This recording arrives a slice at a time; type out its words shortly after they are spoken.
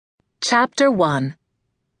Chapter 1.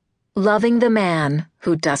 Loving the Man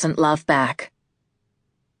Who Doesn't Love Back.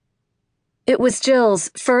 It was Jill's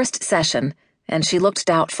first session, and she looked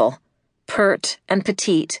doubtful. Pert and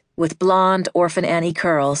petite, with blonde Orphan Annie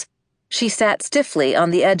curls, she sat stiffly on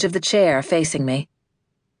the edge of the chair facing me.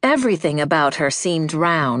 Everything about her seemed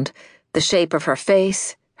round, the shape of her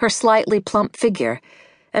face, her slightly plump figure,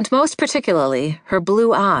 and most particularly her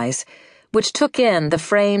blue eyes, which took in the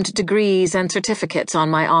framed degrees and certificates on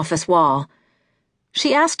my office wall.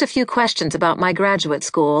 She asked a few questions about my graduate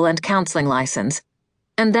school and counseling license,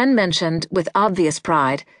 and then mentioned, with obvious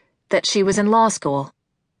pride, that she was in law school.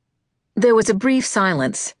 There was a brief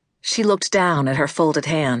silence. She looked down at her folded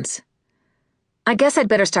hands. "I guess I'd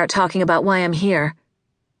better start talking about why I'm here."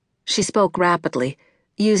 She spoke rapidly,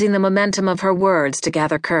 using the momentum of her words to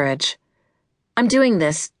gather courage. "I'm doing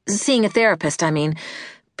this, seeing a therapist, I mean,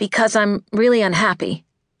 because I'm really unhappy.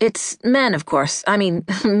 It's men, of course. I mean,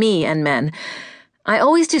 me and men. I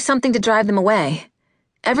always do something to drive them away.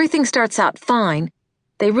 Everything starts out fine.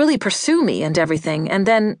 They really pursue me and everything, and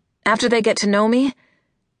then, after they get to know me..."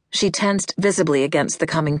 She tensed visibly against the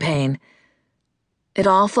coming pain. "It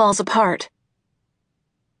all falls apart."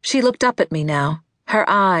 She looked up at me now, her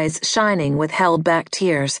eyes shining with held-back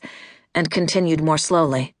tears, and continued more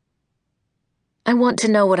slowly. "I want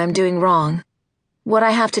to know what I'm doing wrong. What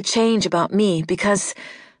I have to change about me, because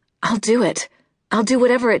I'll do it. I'll do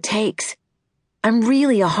whatever it takes. I'm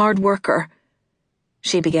really a hard worker."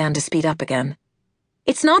 She began to speed up again.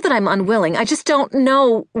 "It's not that I'm unwilling, I just don't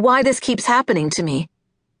know why this keeps happening to me.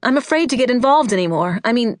 I'm afraid to get involved anymore.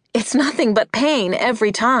 I mean, it's nothing but pain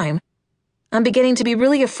every time. I'm beginning to be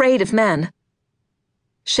really afraid of men."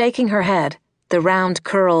 Shaking her head, the round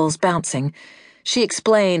curls bouncing, she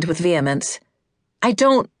explained with vehemence, "I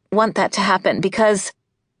don't want that to happen because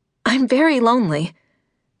I'm very lonely.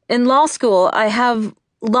 In law school, I have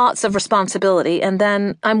lots of responsibility, and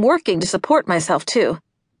then I'm working to support myself, too.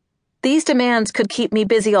 These demands could keep me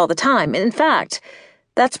busy all the time. In fact,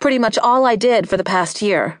 that's pretty much all I did for the past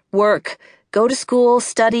year. Work, go to school,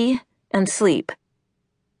 study, and sleep.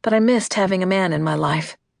 But I missed having a man in my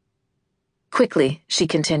life." Quickly, she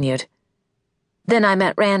continued. "Then I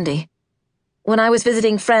met Randy. When I was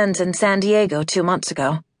visiting friends in San Diego 2 months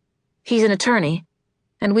ago. He's an attorney,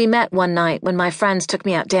 and we met one night when my friends took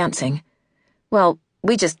me out dancing. Well,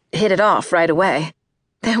 we just hit it off right away.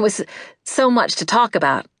 There was so much to talk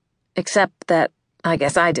about, except that I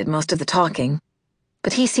guess I did most of the talking.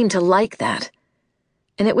 But he seemed to like that.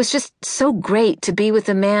 And it was just so great to be with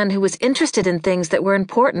a man who was interested in things that were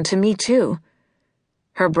important to me, too."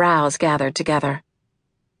 Her brows gathered together.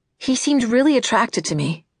 "He seemed really attracted to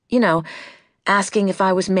me, asking if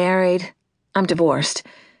I was married. I'm divorced.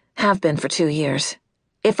 Have been for 2 years.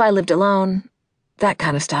 If I lived alone, that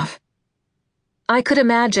kind of stuff." I could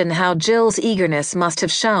imagine how Jill's eagerness must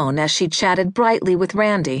have shown as she chatted brightly with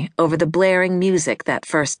Randy over the blaring music that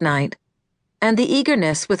first night, and the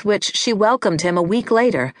eagerness with which she welcomed him a week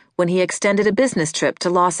later when he extended a business trip to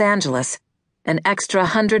Los Angeles, an extra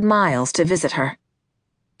 100 miles to visit her.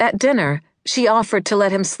 At dinner, she offered to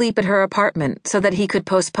let him sleep at her apartment so that he could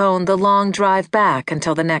postpone the long drive back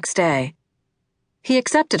until the next day. He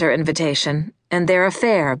accepted her invitation, and their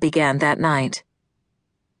affair began that night.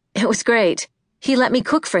 It was great. He let me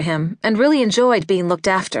cook for him and really enjoyed being looked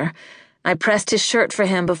after. I pressed his shirt for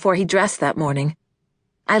him before he dressed that morning.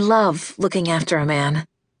 I love looking after a man.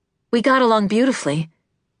 We got along beautifully."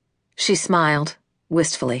 She smiled,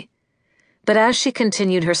 wistfully. But as she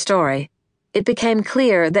continued her story, it became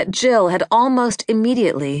clear that Jill had almost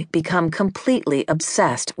immediately become completely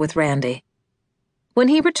obsessed with Randy. When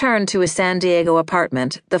he returned to his San Diego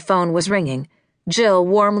apartment, the phone was ringing. Jill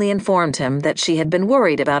warmly informed him that she had been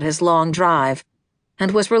worried about his long drive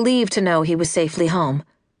and was relieved to know he was safely home.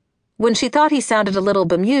 When she thought he sounded a little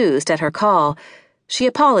bemused at her call, she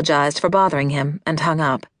apologized for bothering him and hung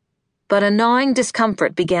up. But a gnawing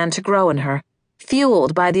discomfort began to grow in her,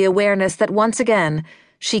 fueled by the awareness that once again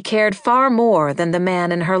she cared far more than the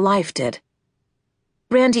man in her life did.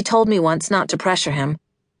 "Randy told me once not to pressure him,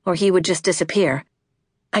 or he would just disappear.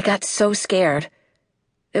 I got so scared.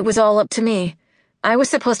 It was all up to me. I was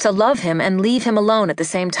supposed to love him and leave him alone at the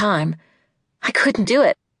same time. I couldn't do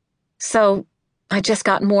it. So I just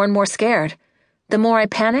got more and more scared. The more I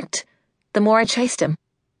panicked, the more I chased him."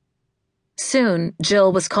 Soon,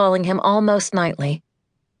 Jill was calling him almost nightly.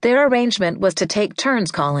 Their arrangement was to take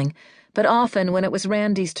turns calling, but often when it was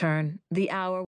Randy's turn, the hour